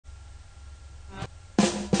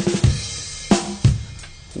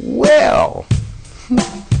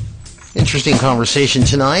Interesting conversation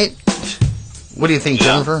tonight. What do you think,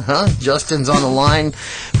 Jennifer? Huh? Justin's on the line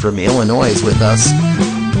from Illinois with us.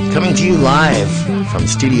 Coming to you live from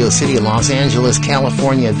Studio City, Los Angeles,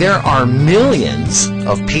 California. There are millions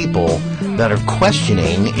of people that are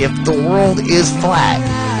questioning if the world is flat.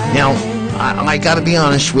 Now, I got to be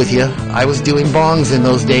honest with you. I was doing bongs in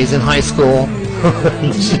those days in high school.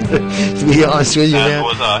 To be honest with you, man.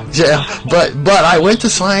 Yeah, but I went to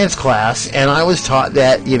science class and I was taught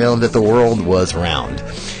that that the world was round.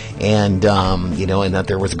 And, and that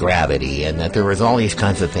there was gravity and that there was all these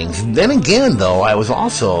kinds of things. Then again, though, I was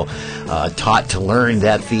also taught to learn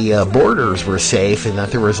that the borders were safe and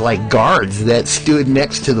that there was, like, guards that stood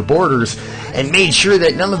next to the borders and made sure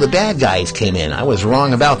that none of the bad guys came in. I was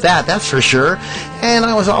wrong about that, that's for sure. And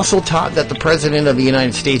I was also taught that the President of the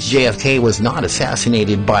United States, JFK, was not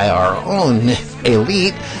assassinated by our own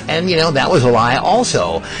elite, and, that was a lie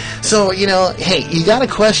also. So, hey, you got to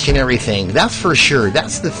question everything, that's for sure.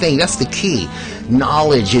 That's the thing, that's the key.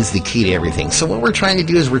 Knowledge is the key to everything. So what we're trying to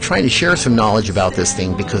do is we're trying to share some knowledge about this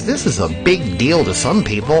thing because this is a big deal to some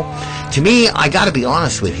people. To me, I got to be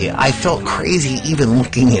honest with you, I felt crazy even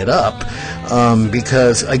looking it up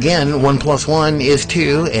because, again, 1 + 1 is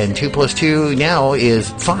 2, and 2 + 2 now is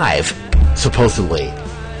 5, supposedly.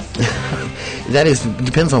 That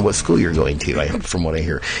depends on what school you're going to, from what I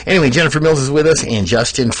hear. Anyway, Jennifer Mills is with us, and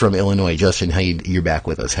Justin from Illinois. Justin, you're back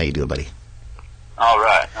with us. How you doing, buddy? All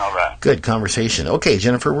right. Good conversation. Okay,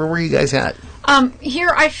 Jennifer, where were you guys at?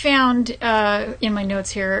 Here I found, in my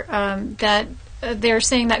notes here, that they're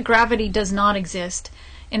saying that gravity does not exist.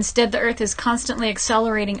 Instead, the Earth is constantly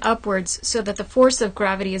accelerating upwards so that the force of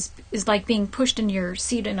gravity is like being pushed in your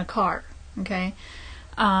seat in a car, okay?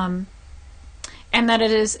 And that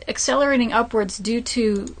it is accelerating upwards due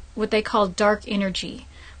to what they call dark energy.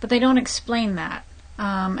 But they don't explain that.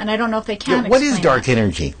 And I don't know if they can explain what is dark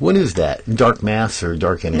energy? What is that? Dark mass or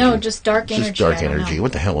dark energy? No, just dark energy. Just dark energy.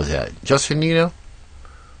 What the hell is that? Justin, do you know?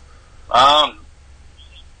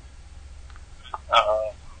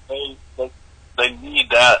 They need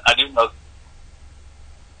that. I do know.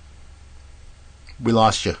 We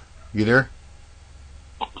lost you. You there?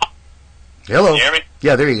 Hello? Can you hear me?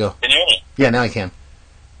 Yeah, there you go. Can you hear me? Yeah, now I can.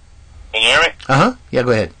 Can you hear me? Uh-huh. Yeah, go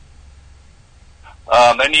ahead.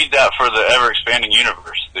 They need that for the ever-expanding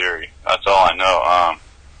universe theory. That's all I know.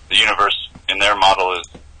 The universe, in their model, is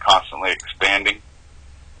constantly expanding.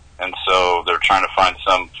 And so they're trying to find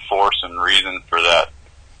some force and reason for that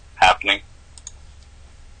happening.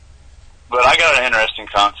 But I got an interesting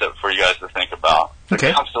concept for you guys to think about. Okay.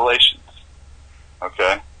 The constellations.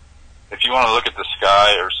 Okay? If you want to look at the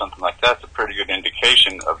sky or something like that, it's a pretty good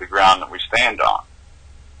indication of the ground that we stand on.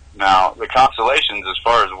 Now, the constellations, as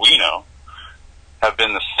far as we know, have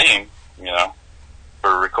been the same,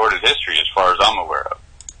 for recorded history as far as I'm aware of.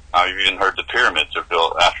 I've even heard the pyramids are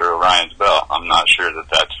built after Orion's belt. I'm not sure that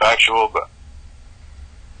that's factual, but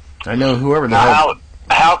I know whoever the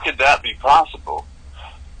how could that be possible?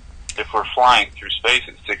 If we're flying through space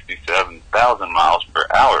at 67,000 miles per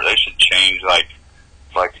hour, they should change like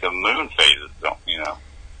the moon phases,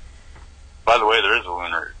 By the way, there is a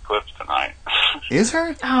lunar eclipse tonight. Is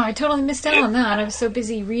there? Oh, I totally missed out on that. I was so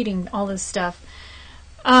busy reading all this stuff.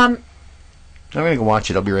 I'm going to go watch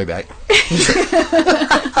it. I'll be right back.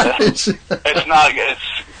 It's not. It's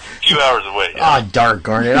a few hours away. Ah, darn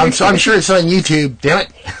it. I'm sure it's on YouTube. Damn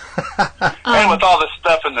it. And with all this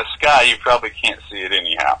stuff in the sky, you probably can't see it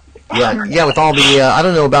anyhow. Yeah. With all the, I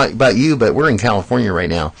don't know about you, but we're in California right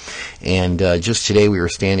now, and just today we were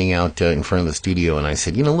standing out in front of the studio, and I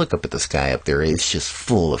said, look up at the sky up there. It's just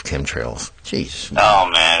full of chemtrails. Jeez. Oh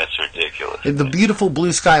man, it's ridiculous. The beautiful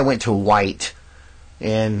blue sky went to white,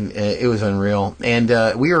 and it was unreal. And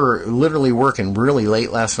we were literally working really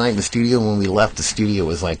late last night in the studio. When we left the studio, it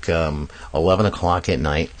was like 11 o'clock at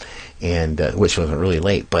night, and which wasn't really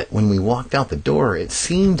late. But when we walked out the door, it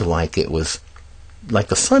seemed like it was like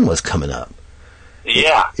the sun was coming up.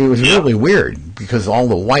 Yeah. It was really weird because all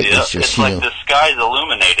the white was just, it's like the sky's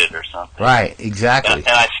illuminated or something. Right, exactly. And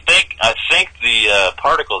I think the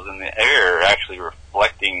particles in the air are actually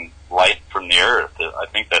reflecting light from the earth. I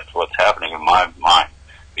think that's what's happening in my mind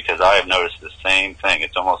because I have noticed the same thing.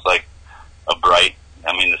 It's almost like a bright,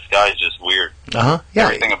 the sky is just weird. Uh-huh. Yeah.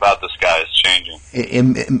 Everything about the sky is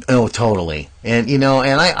changing. Oh, totally. And, and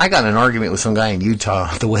I got in an argument with some guy in Utah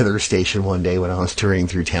at the weather station one day when I was touring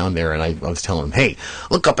through town there, and I was telling him, hey,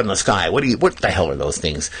 look up in the sky. What the hell are those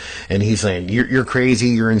things? And he's saying, you're crazy,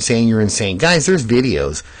 you're insane. Guys, there's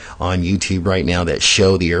videos on YouTube right now that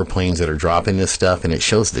show the airplanes that are dropping this stuff, and it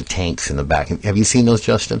shows the tanks in the back. Have you seen those,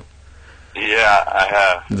 Justin? Yeah,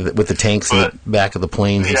 I have. With the tanks in the back of the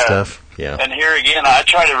planes and stuff? Yeah. And here again, I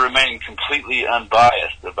try to remain completely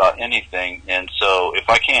unbiased about anything. And so if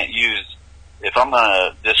I'm going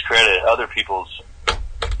to discredit other people's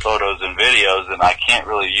photos and videos, then I can't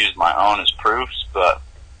really use my own as proofs. But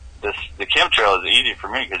the chemtrail is easy for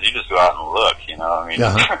me because you just go out and look, you know. I mean,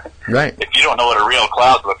 right. If you don't know what a real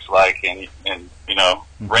cloud looks like and you know,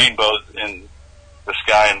 rainbows in the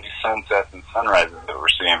sky and these sunsets and sunrises that we're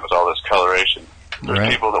seeing with all this coloration, there's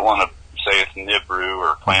people that want to say it's Nibiru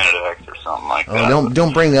or Planet X or something like that.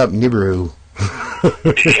 Don't bring up Nibiru.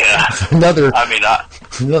 Yeah. another argument.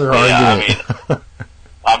 I mean,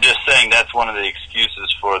 I'm just saying that's one of the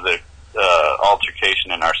excuses for the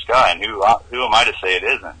altercation in our sky, and who am I to say it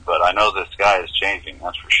isn't? But I know the sky is changing,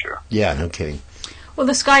 that's for sure. Yeah, no kidding. Well,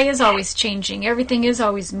 the sky is always changing. Everything is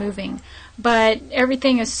always moving. But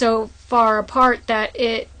everything is so far apart that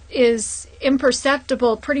it is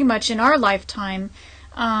imperceptible pretty much in our lifetime.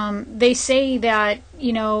 They say that,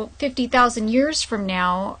 50,000 years from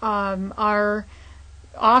now, our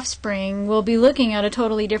offspring will be looking at a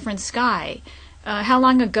totally different sky. How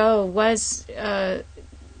long ago were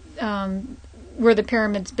the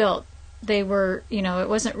pyramids built? They were, it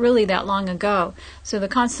wasn't really that long ago. So the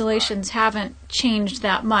constellations haven't changed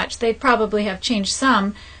that much. They probably have changed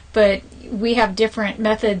some, but we have different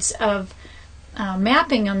methods of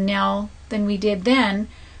mapping them now than we did then.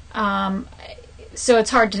 So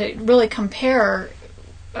it's hard to really compare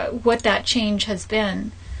what that change has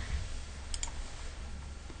been.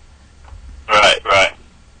 Right.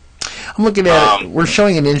 I'm looking at it. We're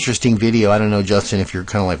showing an interesting video. I don't know, Justin, if you're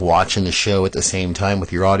kind of like watching the show at the same time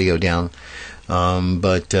with your audio down.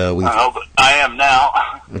 But I am now.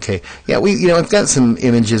 Okay. Yeah, I've got some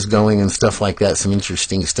images going and stuff like that, some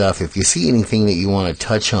interesting stuff. If you see anything that you want to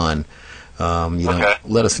touch on,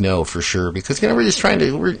 let us know for sure, because we're just trying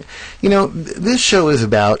to. This show is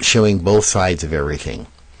about showing both sides of everything.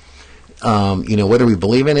 Whether we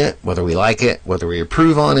believe in it, whether we like it, whether we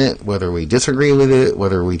approve on it, whether we disagree with it,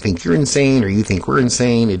 whether we think you're insane or you think we're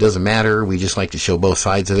insane, it doesn't matter. We just like to show both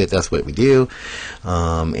sides of it. That's what we do,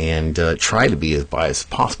 and try to be as biased as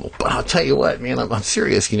possible. But I'll tell you what, man, I'm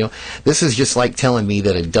serious. This is just like telling me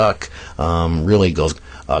that a duck really goes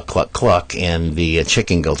cluck cluck and the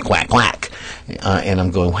chicken goes quack quack, and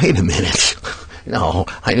I'm going, wait a minute. No,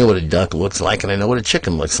 I know what a duck looks like, and I know what a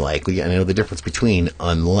chicken looks like. I know the difference between,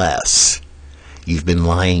 unless you've been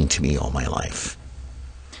lying to me all my life.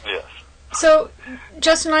 Yes. So,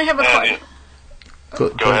 Justin, I have a question. Go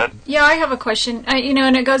ahead. Yeah, I have a question.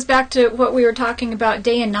 And it goes back to what we were talking about,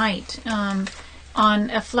 day and night on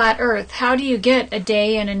a flat Earth. How do you get a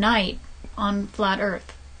day and a night on flat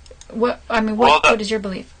Earth? What is your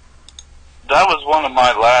belief? That was one of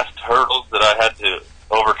my last hurdles that I had to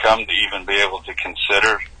overcome to even be able to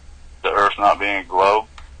consider the Earth not being a globe.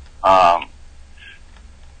 And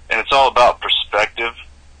it's all about perspective,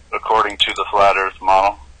 according to the flat Earth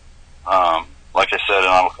model. Like I said, and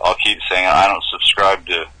I'll keep saying it, I don't subscribe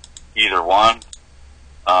to either one,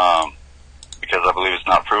 because I believe it's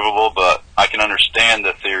not provable, but I can understand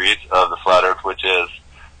the theories of the flat Earth, which is,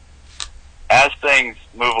 as things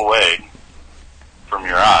move away from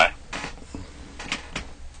your eye,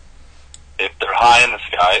 if they're high in the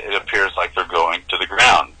sky, it appears like they're going to the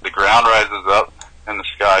ground. The ground rises up and the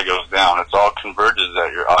sky goes down. It all converges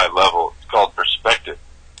at your eye level. It's called perspective.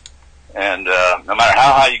 And no matter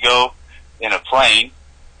how high you go in a plane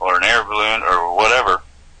or an air balloon or whatever,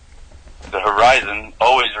 the horizon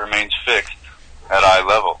always remains fixed at eye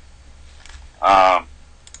level.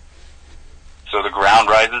 So the ground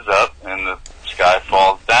rises up and the sky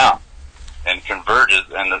falls down and converges.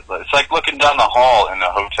 And it's like looking down the hall in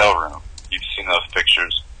a hotel room. You've seen those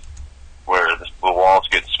pictures where the walls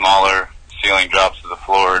get smaller, ceiling drops to the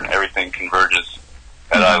floor, and everything converges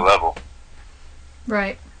at eye level.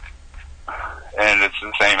 Right. And it's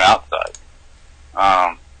the same outside.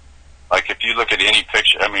 Like if you look at any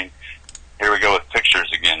picture, here we go with pictures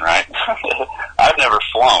again, right? I've never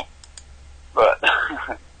flown, but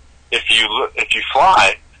if you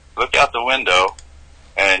fly, look out the window,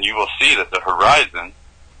 and you will see that the horizon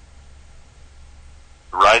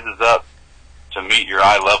rises up to meet your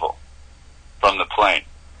eye level from the plane.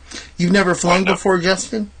 You've never flown before,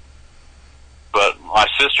 Justin? But my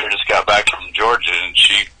sister just got back from Georgia, and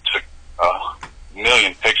she took a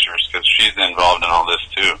million pictures because she's involved in all this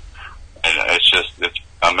too. And it's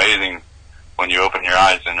amazing when you open your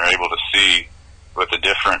eyes and are able to see with a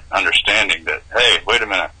different understanding that, hey, wait a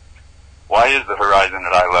minute, why is the horizon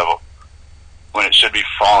at eye level when it should be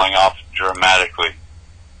falling off dramatically?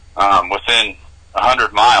 Within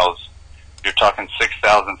 100 miles, you're talking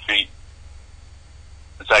 6,000 feet.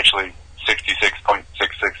 It's actually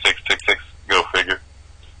 66.66666, go figure.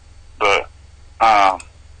 But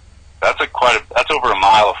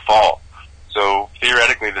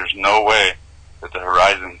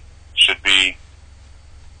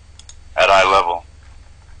level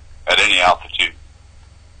at any altitude.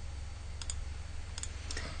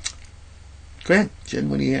 Go ahead, Jen.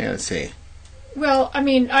 What do you have to say? Well, I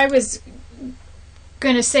mean, I was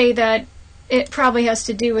going to say that it probably has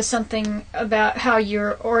to do with something about how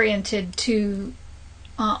you're oriented to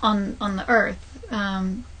on the Earth.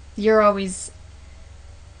 You're always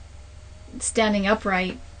standing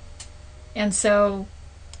upright, and so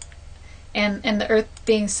and the Earth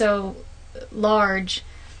being so large,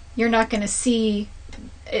 you're not going to see.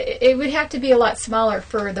 It would have to be a lot smaller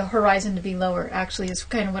for the horizon to be lower. Actually, is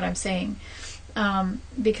kind of what I'm saying.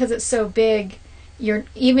 Because it's so big, you're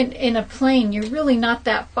even in a plane, you're really not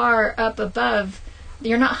that far up above.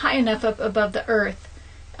 You're not high enough up above the Earth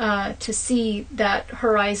to see that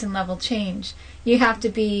horizon level change. You have to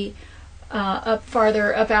be up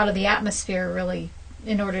farther up out of the atmosphere, really,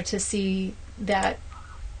 in order to see that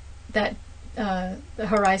the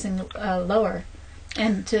horizon lower,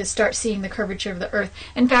 and to start seeing the curvature of the Earth.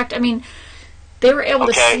 In fact, I mean, they were able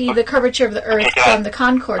to see the curvature of the Earth from the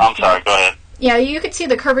Concorde. I'm sorry, go ahead. Yeah, you could see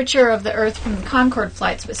the curvature of the Earth from the Concorde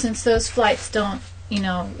flights, but since those flights don't,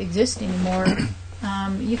 exist anymore,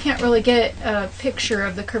 you can't really get a picture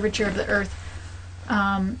of the curvature of the Earth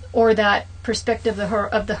or that perspective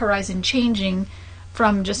of the horizon changing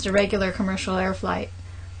from just a regular commercial air flight.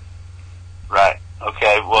 Right.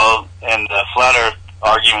 Okay. Well, and the flat Earth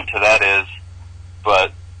argument to that is,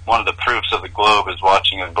 but one of the proofs of the globe is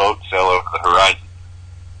watching a boat sail over the horizon.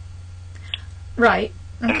 Right.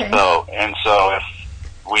 Okay. And so if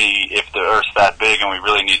the Earth's that big and we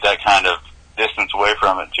really need that kind of distance away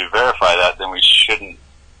from it to verify that, then we shouldn't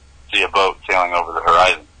see a boat sailing over the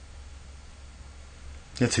horizon.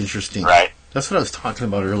 That's interesting. Right. That's what I was talking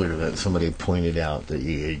about earlier, that somebody pointed out that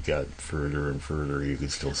you got further and further, you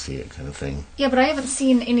could still see it, kind of thing. Yeah, but I haven't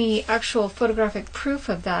seen any actual photographic proof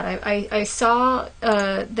of that. I saw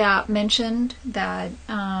that mentioned that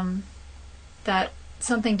that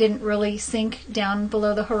something didn't really sink down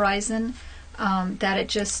below the horizon, that it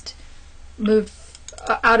just moved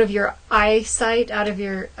out of your eyesight, out of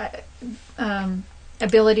your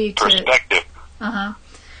ability to... Perspective.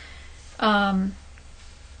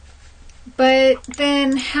 But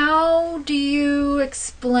then how do you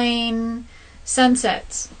explain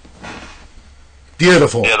sunsets?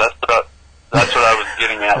 Beautiful. Yeah, that's what I was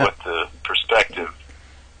getting at with the perspective.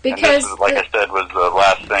 Because, and this, like I said, was the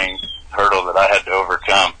last hurdle that I had to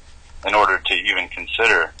overcome in order to even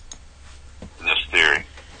consider this theory.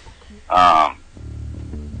 But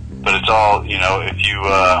it's all, if you,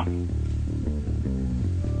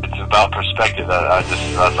 it's about perspective.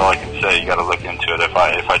 That's all I can say. You got to look into it. If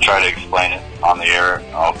I try to explain it on the air,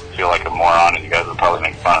 I'll feel like a moron, and you guys will probably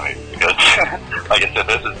make fun of me because, like I said,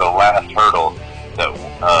 this is the last hurdle that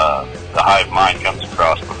the hive mind comes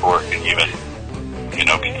across before it can even,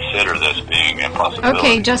 consider this being impossibility.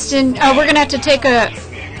 Okay, Justin, we're gonna have to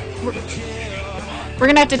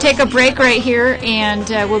take a break right here, and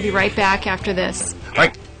we'll be right back after this. All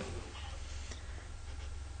right.